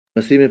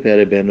मसीह में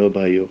प्यारे बहनों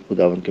भाइयों,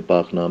 खुदावंद के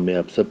पाक नाम में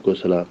आप सबको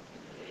सलाम।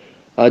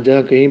 आज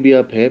जहाँ कहीं भी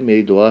आप हैं,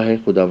 मेरी दुआ है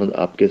खुदावंद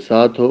आपके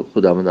साथ हो,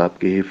 खुदावंद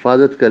आपकी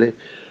हिफाजत करे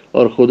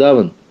और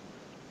खुदावंद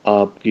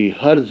आपकी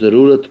हर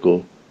ज़रूरत को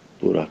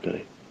पूरा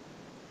करे।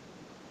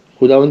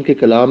 खुदावंद के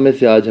कलाम में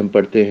से आज हम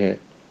पढ़ते हैं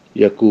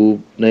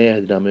यकूब, नए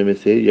अहदनामे में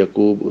से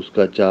यकूब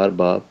उसका 4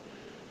 बाब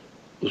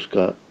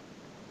उसका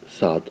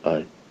 7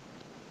 आयत।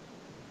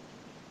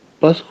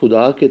 बस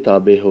खुदा के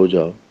ताबे हो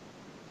जाओ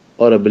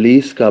और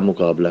अबलीस का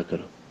मुकाबला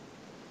करो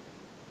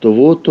तो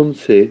वो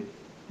तुमसे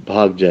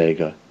भाग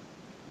जाएगा।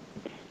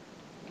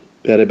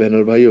 प्यारे बहनों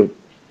और भाइयों,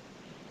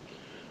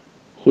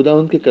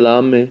 खुदावंद के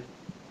कलाम में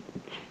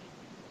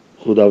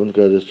खुदावंद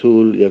का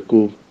रसूल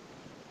यकूब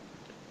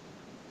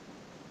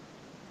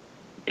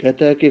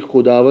कहता है कि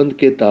खुदावंद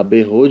के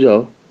ताबे हो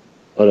जाओ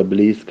और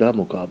अबलीस का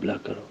मुकाबला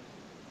करो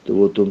तो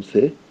वो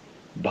तुमसे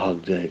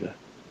भाग जाएगा।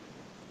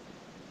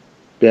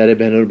 प्यारे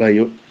बहनों और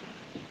भाइयों,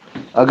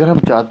 अगर हम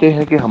चाहते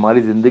हैं कि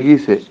हमारी ज़िंदगी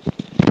से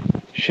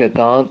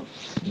शैतान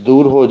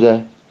दूर हो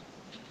जाए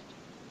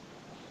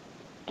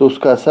तो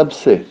उसका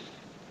सबसे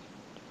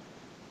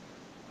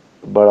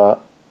बड़ा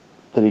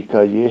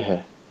तरीका ये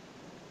है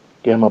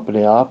कि हम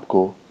अपने आप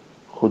को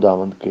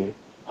खुदावंद के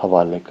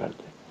हवाले कर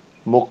दें,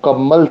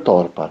 मुकम्मल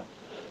तौर पर,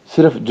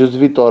 सिर्फ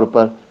जुज़वी तौर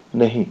पर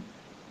नहीं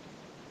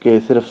कि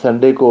सिर्फ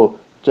संडे को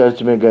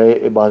चर्च में गए,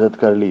 इबादत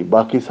कर ली,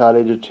 बाकी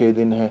सारे जो 6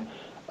 दिन हैं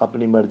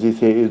अपनी मर्जी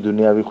से इस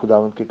दुनियावी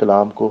खुदावंद के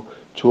कलाम को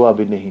छुआ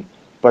भी नहीं,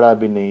 पढ़ा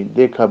भी नहीं,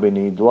 देखा भी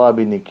नहीं, दुआ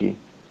भी नहीं की।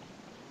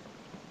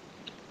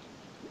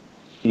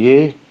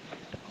 ये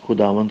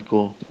खुदावंद को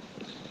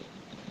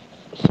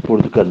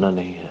सुपुर्द करना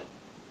नहीं है,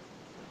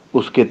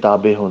 उसके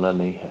ताबे होना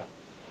नहीं है।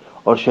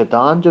 और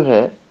शैतान जो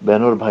है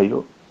बहनों और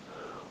भाइयों,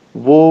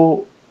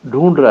 वो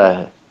ढूंढ रहा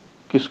है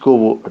किसको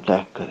वो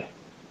अटैक करे,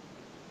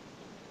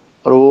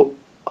 और वो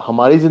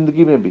हमारी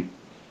ज़िंदगी में भी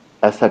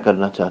ऐसा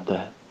करना चाहता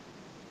है।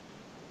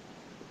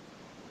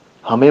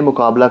 हमें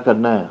मुकाबला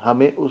करना है,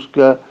 हमें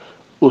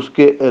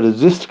उसके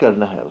रेजिस्ट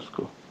करना है,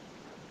 उसको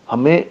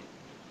हमें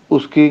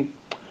उसकी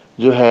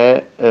जो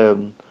है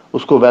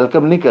उसको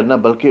वेलकम नहीं करना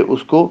बल्कि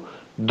उसको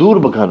दूर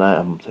भगाना है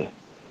हमसे।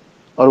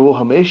 और वो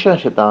हमेशा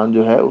शैतान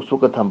जो है उस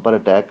वक्त हम पर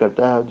अटैक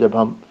करता है जब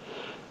हम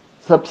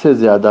सबसे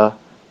ज़्यादा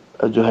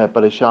जो है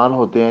परेशान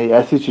होते हैं या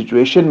ऐसी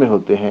सिचुएशन में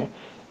होते हैं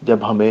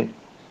जब हमें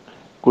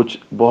कुछ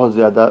बहुत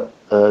ज़्यादा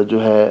जो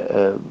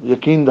है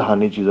यकीन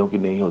दहानी चीज़ों की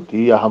नहीं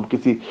होती, या हम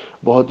किसी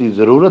बहुत ही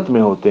ज़रूरत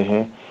में होते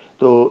हैं।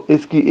 तो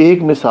इसकी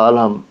एक मिसाल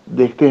हम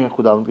देखते हैं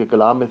खुदावंद के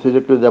कलाम में से,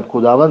 जब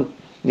खुदावंद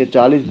ने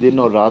 40 दिन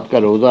और रात का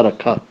रोज़ा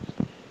रखा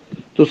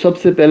तो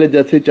सबसे पहले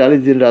जैसे 40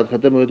 दिन रात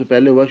ख़त्म हुए तो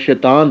पहले हुआ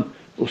शैतान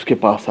उसके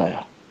पास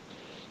आया,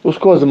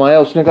 उसको आजमाया।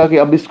 उसने कहा कि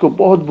अब इसको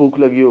बहुत भूख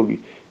लगी होगी,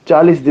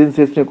 40 दिन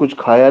से इसने कुछ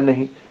खाया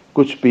नहीं,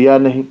 कुछ पिया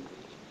नहीं,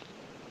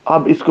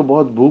 अब इसको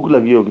बहुत भूख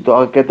लगी होगी।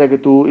 तो कहता है कि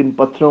तू इन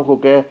पत्थरों को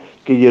कह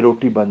कि ये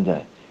रोटी बन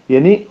जाए।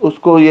 यानी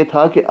उसको ये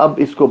था कि अब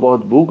इसको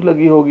बहुत भूख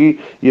लगी होगी,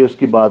 ये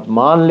उसकी बात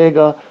मान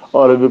लेगा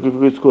और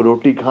क्योंकि इसको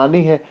रोटी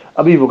खानी है,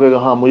 अभी वो कहेगा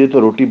हाँ मुझे तो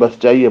रोटी बस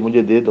चाहिए,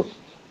 मुझे दे दो।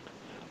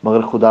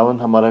 मगर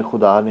खुदावंद हमारा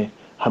खुदा ने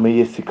हमें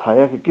ये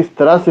सिखाया कि किस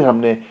तरह से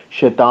हमने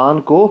शैतान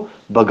को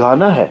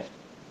भगाना है।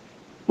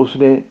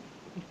 उसने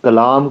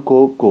कलाम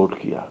को कोट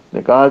किया,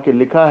 ने कहा कि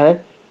लिखा है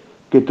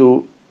कि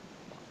तू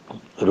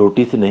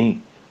रोटी से नहीं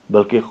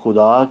बल्कि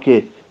खुदा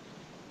के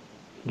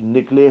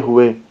निकले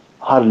हुए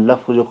हर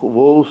लफ्ज़, जो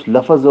वो उस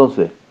लफ्ज़ों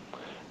से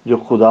जो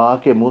खुदा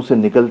के मुंह से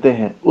निकलते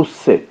हैं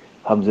उससे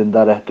हम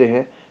जिंदा रहते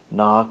हैं,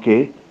 ना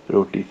कि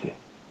रोटी से।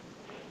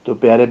 तो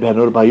प्यारे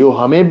बहनों और भाइयों,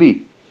 हमें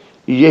भी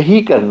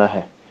यही करना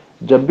है।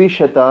 जब भी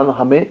शैतान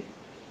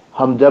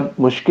हम जब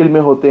मुश्किल में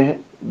होते हैं,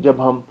 जब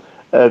हम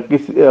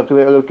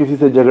अगर किसी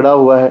से झगड़ा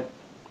हुआ है,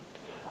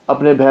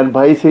 अपने बहन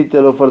भाई से ही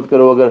चलो फर्ज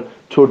करो अगर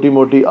छोटी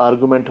मोटी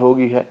आर्गुमेंट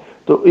होगी है,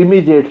 तो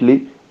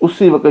इमीडिएटली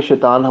उसी वक्त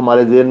शैतान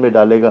हमारे ज़हन में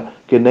डालेगा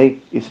कि नहीं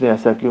इसने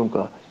ऐसा क्यों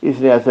कहा,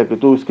 इसने ऐसा क्यों,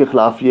 तू इसके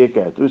खिलाफ ये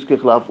कह, तू इसके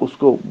खिलाफ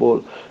उसको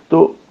बोल।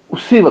 तो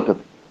उसी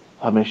वक्त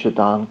हमें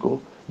शैतान को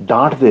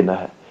डांट देना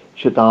है,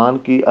 शैतान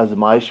की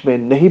आजमाइश में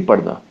नहीं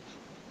पड़ना।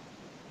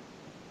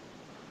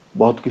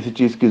 बहुत किसी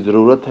चीज़ की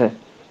ज़रूरत है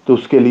तो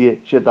उसके लिए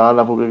शैतान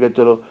आपको कहेगा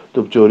चलो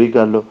तुम चोरी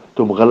कर लो,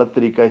 तुम गलत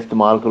तरीका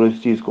इस्तेमाल करो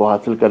इस चीज़ को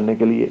हासिल करने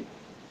के लिए।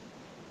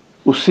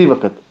 उसी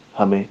वक्त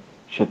हमें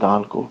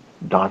शैतान को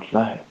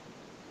डांटना है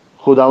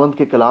खुदावंद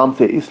के कलाम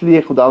से।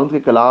 इसलिए खुदावंद के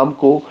कलाम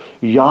को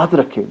याद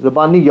रखें,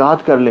 ज़बानी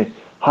याद कर लें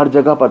हर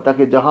जगह पर,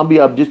 ताकि जहाँ भी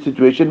आप जिस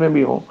सिचुएशन में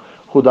भी हों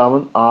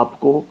खुदावंद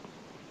आपको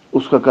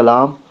उसका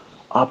कलाम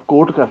आप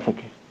कोट कर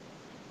सकें।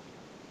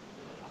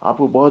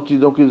 आपको बहुत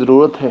चीज़ों की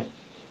ज़रूरत है,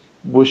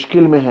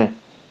 मुश्किल में है,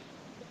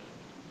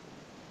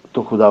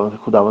 तो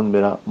खुदावंद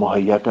मेरा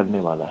मुहैया करने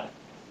वाला है,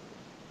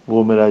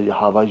 वो मेरा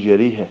यहोवा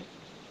यरी है।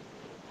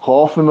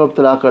 खौफ में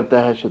मुब्तला करता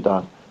है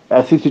शैतान,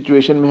 ऐसी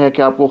सिचुएशन में है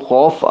कि आपको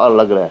खौफ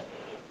लग रहा है,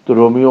 तो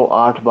रोमियो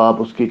 8 बाब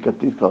उसकी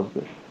 31 का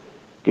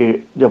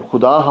कि जब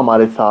खुदा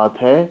हमारे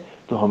साथ है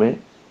तो हमें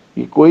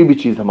ये कोई भी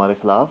चीज़ हमारे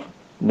खिलाफ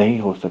नहीं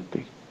हो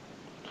सकती।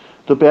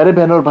 तो प्यारे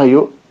बहनों और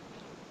भाइयों,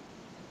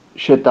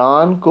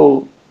 शैतान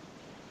को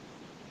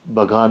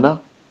भगाना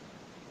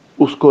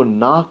उसको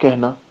ना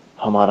कहना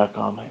हमारा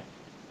काम है।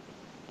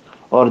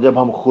 और जब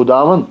हम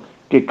खुदावंद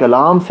के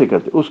कलाम से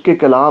करते, उसके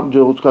कलाम,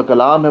 जो उसका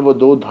कलाम है वो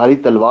दो धारी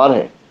तलवार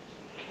है,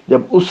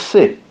 जब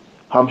उससे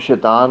हम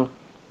शैतान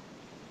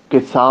के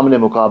सामने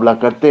मुकाबला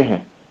करते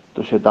हैं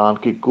तो शैतान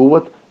की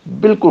कुव्वत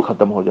बिल्कुल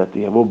खत्म हो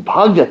जाती है, वो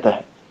भाग जाता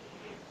है।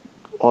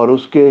 और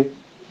उसके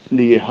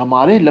लिए,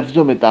 हमारे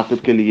लफ्जों में ताकत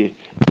के लिए,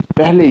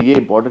 पहले ये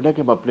इंपॉर्टेंट है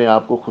कि हम अपने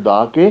आप को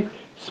खुदा के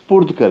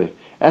स्पुर्द करें।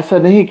 ऐसा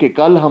नहीं कि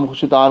कल हम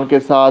शैतान के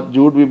साथ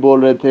झूठ भी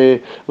बोल रहे थे,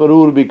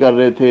 गरूर भी कर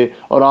रहे थे,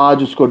 और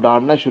आज उसको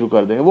डांटना शुरू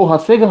कर देंगे। वो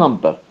हंसेगा हम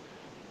पर,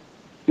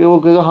 कि वो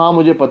कहेगा हाँ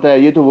मुझे पता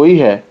है, ये तो वही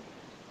है,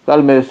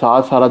 कल मेरे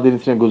साथ सारा दिन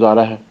इसने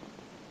गुजारा है,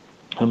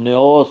 हमने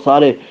और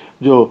सारे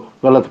जो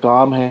गलत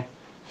काम हैं,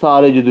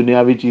 सारे जो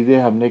दुनियावी चीज़ें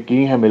हमने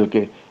की हैं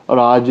मिलके, और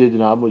आज ये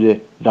जनाब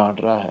मुझे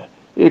डांट रहा है।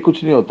 ये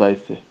कुछ नहीं होता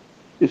इससे,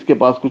 इसके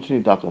पास कुछ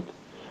नहीं ताकत।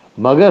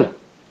 मगर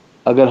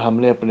अगर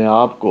हमने अपने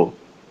आप को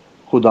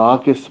खुदा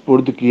के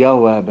स्पुर्द किया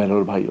हुआ है बहनों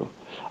और भाइयों,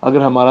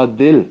 अगर हमारा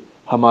दिल,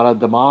 हमारा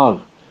दिमाग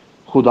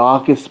खुदा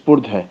के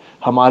स्पुर्द है,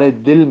 हमारे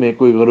दिल में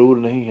कोई गरूर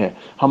नहीं है,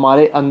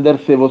 हमारे अंदर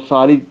से वो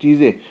सारी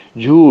चीज़ें,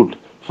 झूठ,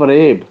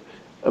 फरेब,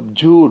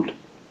 झूठ,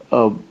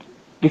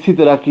 किसी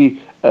तरह की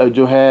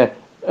जो है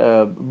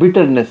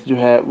बिटरनेस जो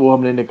है वो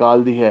हमने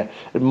निकाल दी है,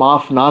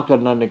 माफ़ ना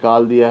करना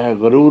निकाल दिया है,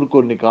 गरूर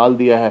को निकाल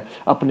दिया है,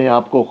 अपने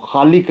आप को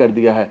खाली कर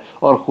दिया है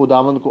और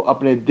खुदावंद को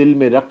अपने दिल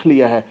में रख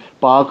लिया है,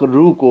 पाक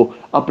रूह को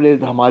अपने,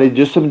 हमारी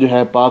जिस्म जो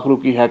है पाक रूह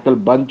की हैकल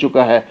बन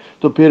चुका है,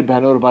 तो फिर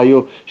बहनों और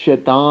भाइयों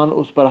शैतान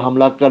उस पर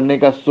हमला करने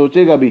का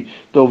सोचेगा भी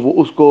तो वो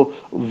उसको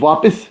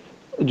वापस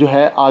जो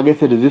है आगे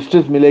से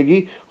रेजिस्टेंस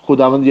मिलेगी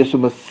खुदावंद यीशु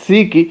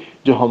मसीह की,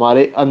 जो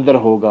हमारे अंदर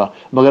होगा।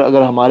 मगर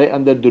अगर हमारे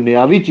अंदर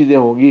दुनियावी चीज़ें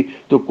होंगी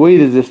तो कोई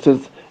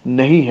रेजिस्टेंस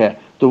नहीं है,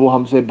 तो वो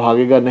हमसे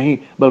भागेगा नहीं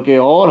बल्कि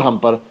और हम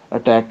पर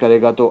अटैक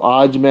करेगा। तो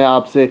आज मैं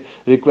आपसे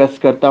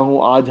रिक्वेस्ट करता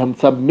हूँ, आज हम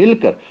सब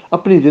मिलकर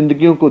अपनी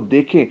ज़िंदगियों को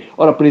देखें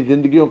और अपनी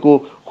ज़िंदगियों को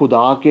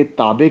खुदा के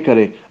ताबे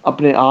करें,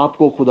 अपने आप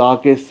को खुदा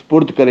के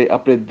स्पुर्द करें,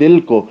 अपने दिल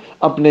को,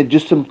 अपने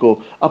जिस्म को,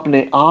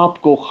 अपने आप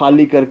को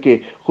खाली करके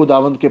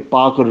खुदावंद के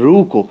पाक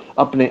रूह को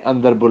अपने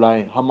अंदर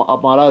बुलाएं। हम,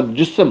 हमारा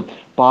जिस्म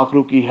पाक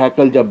रूह की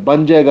हैकल जब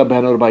बन जाएगा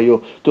बहनों और भाइयों,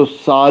 तो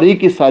सारी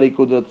की सारी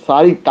कुदरत,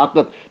 सारी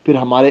ताकत फिर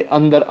हमारे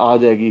अंदर आ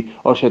जाएगी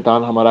और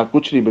शैतान हमारा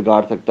कुछ नहीं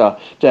बिगाड़ सकता।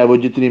 चाहे वो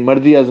जितनी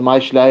मर्जी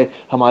आजमाइश लाए,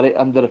 हमारे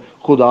अंदर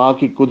खुदा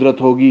की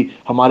कुदरत होगी,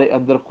 हमारे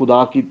अंदर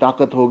खुदा की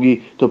ताकत होगी,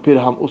 तो फिर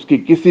हम उसकी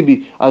किसी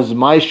भी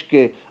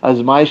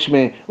आजमाइश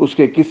में,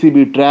 उसके किसी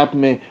भी ट्रैप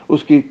में,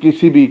 उसकी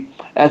किसी भी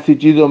ऐसी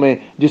चीज़ों में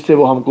जिससे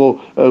वो हमको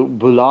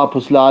भुला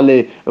फुसला ले,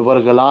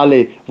 वरगला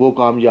ले, वो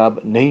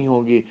कामयाब नहीं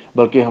होंगी।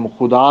 बल्कि हम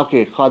खुदा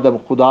के खादम,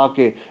 खुदा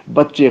के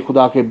बच्चे,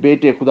 खुदा के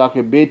बेटे, खुदा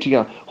के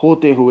बेटियां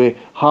होते हुए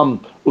हम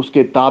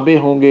उसके ताबे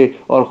होंगे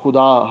और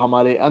खुदा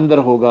हमारे अंदर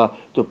होगा,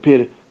 तो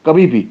फिर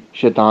कभी भी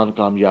शैतान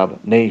कामयाब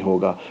नहीं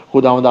होगा।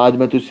 खुदावंद आज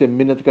मैं तुझसे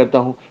मिन्नत करता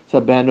हूँ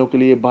सब बहनों के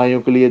लिए, भाइयों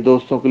के लिए,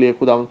 दोस्तों के लिए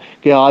खुदावंद,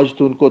 कि आज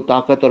तू उनको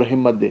ताकत और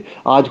हिम्मत दे।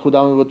 आज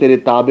खुदावंद वो तेरे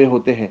ताबे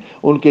होते हैं,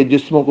 उनके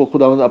जिस्मों को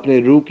खुदावंद अपने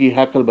रूह की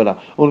हैकल बना,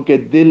 उनके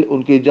दिल,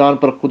 उनकी जान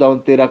पर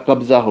खुदावंद तेरा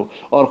कब्जा हो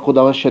और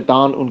खुदावंद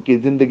शैतान उनकी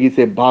ज़िंदगी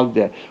से भाग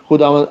जाए।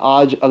 खुदावंद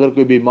आज अगर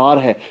कोई बीमार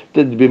है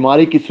तो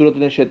बीमारी की सूरत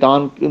में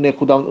शैतान ने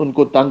खुदावंद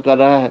उनको तंग कर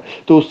रहा है,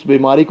 तो उस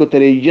बीमारी को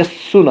तेरे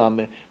यस्सु नाम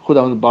में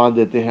खुदावंद बांध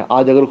देते हैं।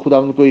 आज अगर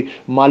खुदावंद कोई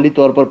माली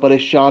तौर पर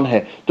परेशान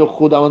है तो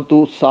खुदावंद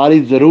तू सारी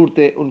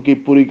ज़रूरतें उनकी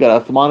पूरी कर,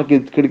 आसमान की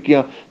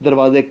खिड़कियां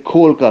दरवाजे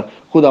खोल कर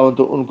खुदावंद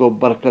तो उनको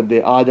बरकत दे।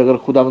 आज अगर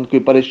खुदावंद कोई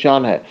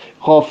परेशान है,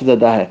 खौफ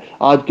ज़दा है,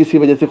 आज किसी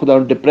वजह से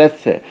खुदावंद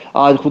डिप्रेस है,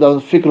 आज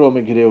खुदावंद फिक्रों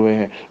में घिरे हुए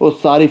हैं,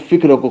 उस सारी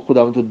फिक्रों को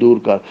खुदावंद तो दूर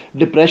कर,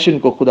 डिप्रेशन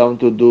को खुदावंद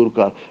तो दूर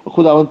कर,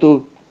 खुदावंद तो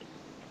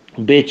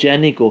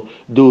बेचैनी को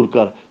दूर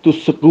कर, तू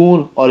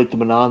सुकून और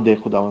इत्मीनान दे।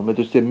 खुदावंद मैं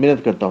तुझसे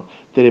मिन्नत करता हूँ,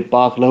 तेरे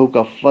पाक लहू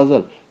का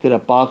फजल, तेरा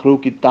पाक रूह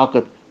की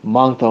ताकत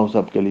मांगता हूँ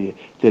सबके लिए,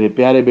 तेरे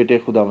प्यारे बेटे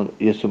खुदावंद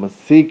यीशु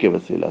मसीह के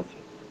वसीला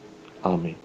से, आमीन।